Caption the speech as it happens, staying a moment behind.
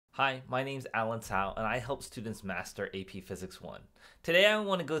Hi, my name's Alan Tsao, and I help students master AP Physics 1. Today I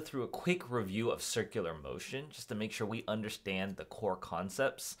want to go through a quick review of circular motion, just to make sure we understand the core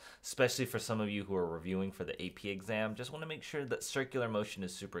concepts, especially for some of you who are reviewing for the AP exam. Just want to make sure that circular motion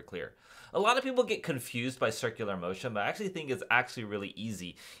is super clear. A lot of people get confused by circular motion, but I actually think it's actually really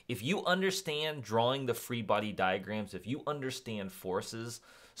easy. If you understand drawing the free body diagrams, if you understand forces,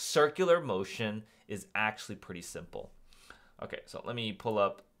 circular motion is actually pretty simple. Okay, so let me pull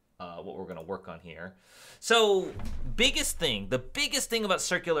up what we're going to work on here. So the biggest thing about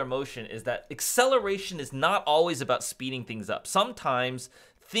circular motion is that acceleration is not always about speeding things up. Sometimes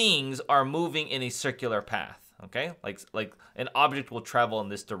things are moving in a circular path, okay? Like an object will travel in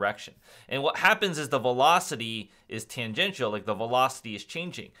this direction. And what happens is the velocity is tangential, like the velocity is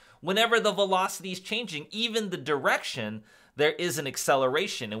changing. Whenever the velocity is changing, even the direction, there is an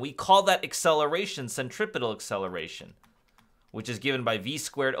acceleration, and we call that acceleration centripetal acceleration, which is given by v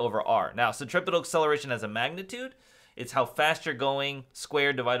squared over r. Now, centripetal acceleration has a magnitude. It's how fast you're going,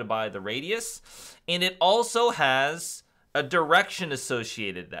 squared divided by the radius. And it also has a direction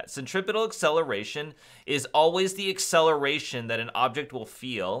associated with that. Centripetal acceleration is always the acceleration that an object will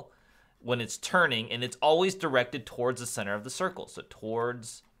feel when it's turning, and it's always directed towards the center of the circle. So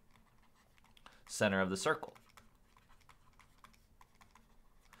towards center of the circle.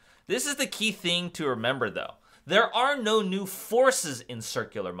 This is the key thing to remember, though. There are no new forces in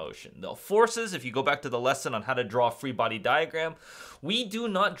circular motion. The forces, if you go back to the lesson on how to draw a free body diagram, we do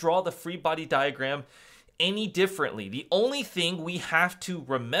not draw the free body diagram any differently. The only thing we have to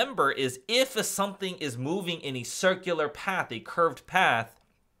remember is if something is moving in a circular path, a curved path,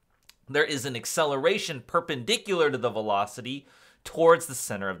 there is an acceleration perpendicular to the velocity towards the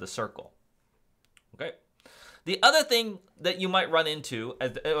center of the circle. Okay? The other thing that you might run into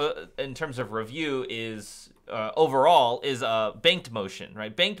in terms of review is overall is banked motion,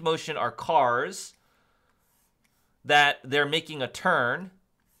 right? Banked motion are cars that they're making a turn.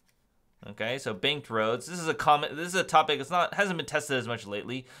 Okay, so banked roads. This is a topic. Hasn't been tested as much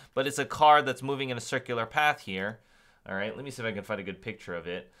lately, but it's a car that's moving in a circular path here. All right, let me see if I can find a good picture of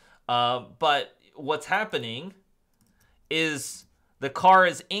it. But what's happening is the car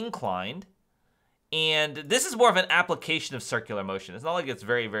is inclined. And this is more of an application of circular motion. It's not like it's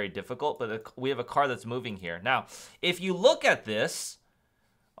very, very difficult, but we have a car that's moving here. Now, if you look at this,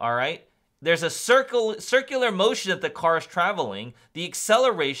 all right, there's a circular motion that the car is traveling. The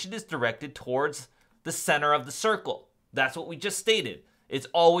acceleration is directed towards the center of the circle. That's what we just stated. It's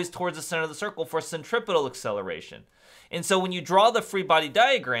always towards the center of the circle for centripetal acceleration. And so when you draw the free body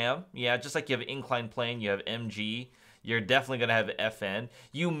diagram, yeah, just like you have an inclined plane, you have mg, you're definitely going to have Fn.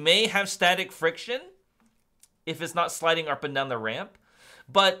 You may have static friction if it's not sliding up and down the ramp.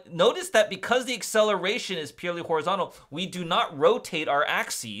 But notice that because the acceleration is purely horizontal, we do not rotate our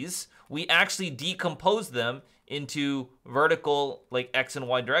axes. We actually decompose them into vertical, like x and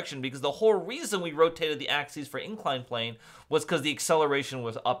y direction, because the whole reason we rotated the axes for inclined plane was because the acceleration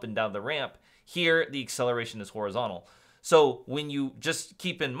was up and down the ramp. Here, the acceleration is horizontal. So when you just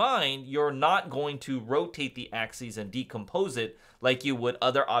keep in mind, you're not going to rotate the axes and decompose it like you would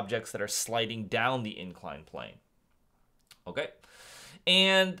other objects that are sliding down the inclined plane. Okay.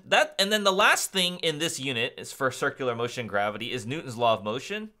 And then the last thing in this unit is for circular motion and gravity is Newton's law of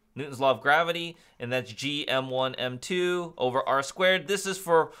motion, Newton's law of gravity, and that's G m1 m2 over r squared. This is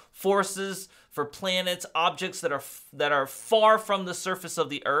for forces, for planets, objects that are far from the surface of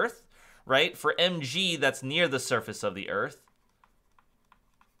the Earth. Right? For mg, that's near the surface of the Earth.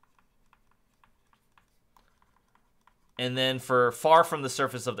 And then for far from the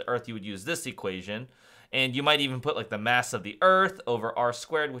surface of the Earth, you would use this equation. And you might even put like the mass of the Earth over r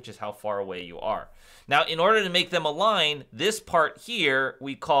squared, which is how far away you are. Now, in order to make them align, this part here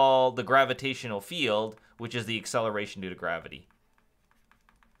we call the gravitational field, which is the acceleration due to gravity.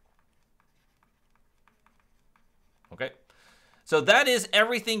 Okay? So that is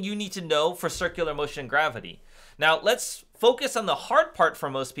everything you need to know for circular motion and gravity. Now let's focus on the hard part for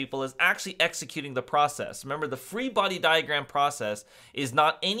most people is actually executing the process. Remember, the free body diagram process is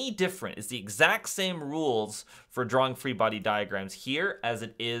not any different. It's the exact same rules for drawing free body diagrams here as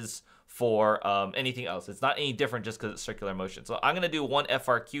it is for anything else. It's not any different just because it's circular motion. So I'm going to do one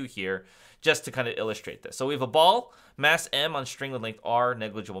FRQ here just to kind of illustrate this. So we have a ball, mass m on string with length r,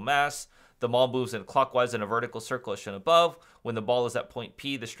 negligible mass. The ball moves in clockwise in a vertical circle as shown above. When the ball is at point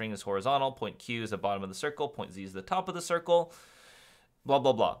P, the string is horizontal. Point Q is the bottom of the circle. Point Z is the top of the circle. Blah,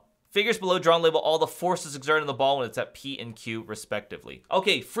 blah, blah. Figures below drawn label all the forces exerted on the ball when it's at P and Q respectively.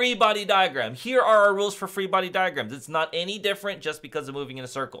 Okay, free body diagram. Here are our rules for free body diagrams. It's not any different just because of moving in a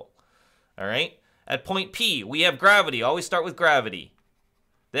circle. All right? At point P, we have gravity. Always start with gravity.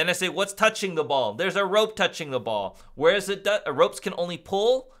 Then I say, what's touching the ball? There's a rope touching the ball. Where is it? Ropes can only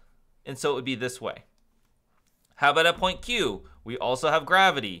pull, and so it would be this way. How about at point Q? We also have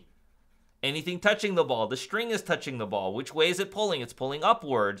gravity. Anything touching the ball, the string is touching the ball. Which way is it pulling? It's pulling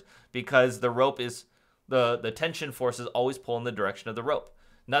upward because the rope is, the tension force is always pulling the direction of the rope.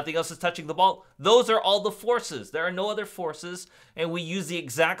 Nothing else is touching the ball. Those are all the forces. There are no other forces, and we use the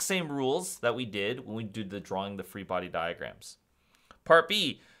exact same rules that we did when we did the drawing the free body diagrams. Part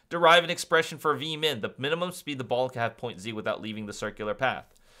B, derive an expression for V min, the minimum speed the ball can have point Z without leaving the circular path.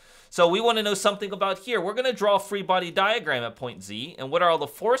 So we want to know something about here. We're going to draw a free body diagram at point Z, and what are all the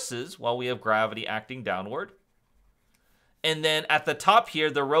forces? Well, we have gravity acting downward. And then at the top here,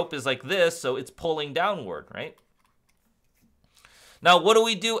 the rope is like this, so it's pulling downward, right? Now, what do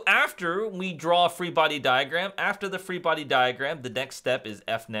we do after we draw a free body diagram? After the free body diagram, the next step is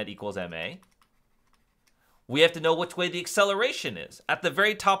F net equals ma. We have to know which way the acceleration is. At the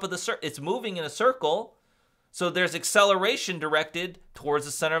very top of the circle, it's moving in a circle, so there's acceleration directed towards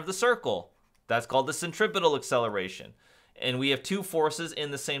the center of the circle. That's called the centripetal acceleration. And we have two forces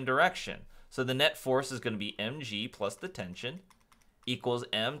in the same direction. So the net force is going to be mg plus the tension equals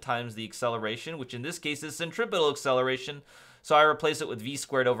m times the acceleration, which in this case is centripetal acceleration. So I replace it with v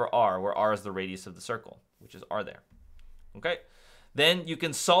squared over r, where r is the radius of the circle, which is r there. Okay. Then you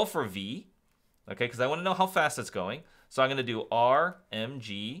can solve for v, okay, because I want to know how fast it's going. So I'm going to do r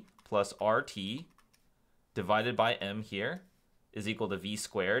mg plus rt divided by m here is equal to v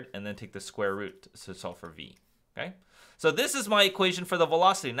squared, and then take the square root to solve for v. Okay. So this is my equation for the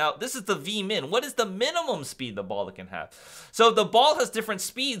velocity. Now, this is the v min. What is the minimum speed the ball can have? So if the ball has different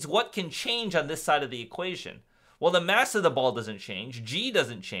speeds, what can change on this side of the equation? Well, the mass of the ball doesn't change. G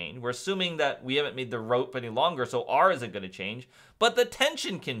doesn't change. We're assuming that we haven't made the rope any longer, so R isn't going to change. But the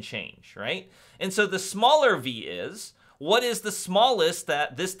tension can change, right? And so the smaller V is, what is the smallest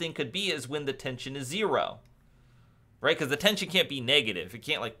that this thing could be is when the tension is 0. Right? Because the tension can't be negative. It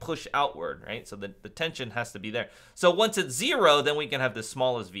can't like push outward, right? So the tension has to be there. So once it's 0, then we can have the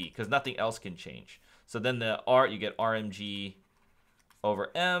smallest V because nothing else can change. So then the R, you get RMG over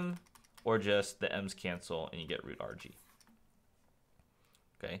M, or just the M's cancel and you get root RG.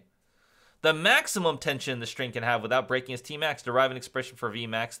 Okay. The maximum tension the string can have without breaking is Tmax. Derive an expression for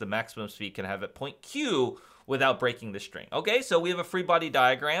Vmax, the maximum speed can have at point Q without breaking the string. Okay, so we have a free body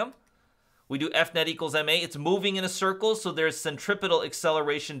diagram. We do F net equals ma. It's moving in a circle, so there's centripetal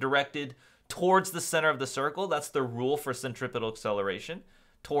acceleration directed towards the center of the circle. That's the rule for centripetal acceleration,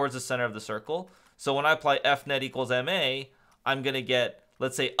 towards the center of the circle. So when I apply F net equals ma, I'm going to get,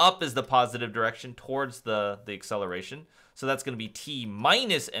 let's say up is the positive direction towards the acceleration. So that's going to be T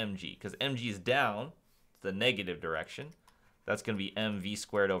minus mg, because mg is down, the negative direction. That's going to be mv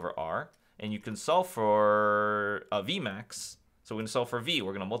squared over r. And you can solve for Vmax. So we're going to solve for V.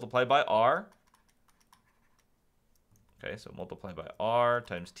 We're going to multiply by R. Okay, so multiply by R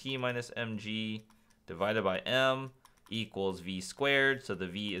times T minus mg divided by M equals V squared. So the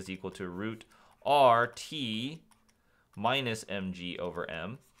V is equal to root RT minus mg over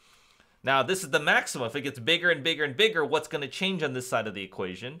M. Now, this is the maximum. If it gets bigger and bigger and bigger, what's going to change on this side of the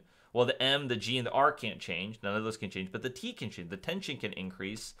equation? Well, the M, the G, and the R can't change. None of those can change, but the T can change. The tension can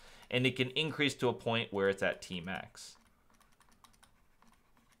increase, and it can increase to a point where it's at T max.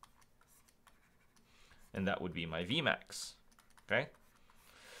 And that would be my Vmax, okay?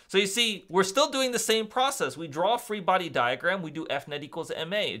 So you see, we're still doing the same process. We draw a free body diagram. We do F net equals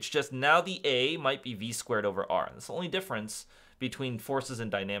ma. It's just now the A might be V squared over R. That's the only difference between forces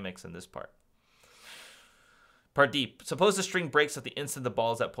and dynamics in this part. Part D, suppose the string breaks at the instant the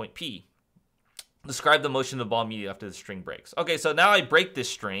ball is at point P. Describe the motion of the ball immediately after the string breaks. Okay, so now I break this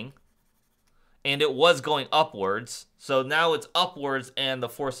string, and it was going upwards. So now it's upwards and the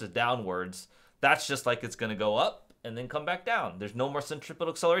force is downwards. That's just like it's going to go up and then come back down. There's no more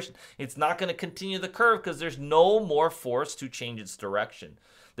centripetal acceleration. It's not going to continue the curve because there's no more force to change its direction.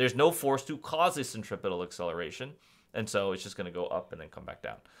 There's no force to cause a centripetal acceleration. And so it's just going to go up and then come back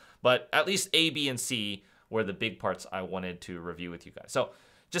down. But at least A, B, and C were the big parts I wanted to review with you guys. So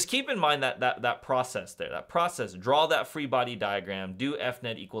just keep in mind that process there. That process, draw that free body diagram, do F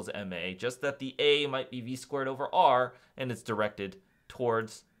net equals ma, just that the A might be V squared over R, and it's directed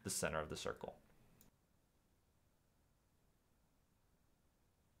towards the center of the circle.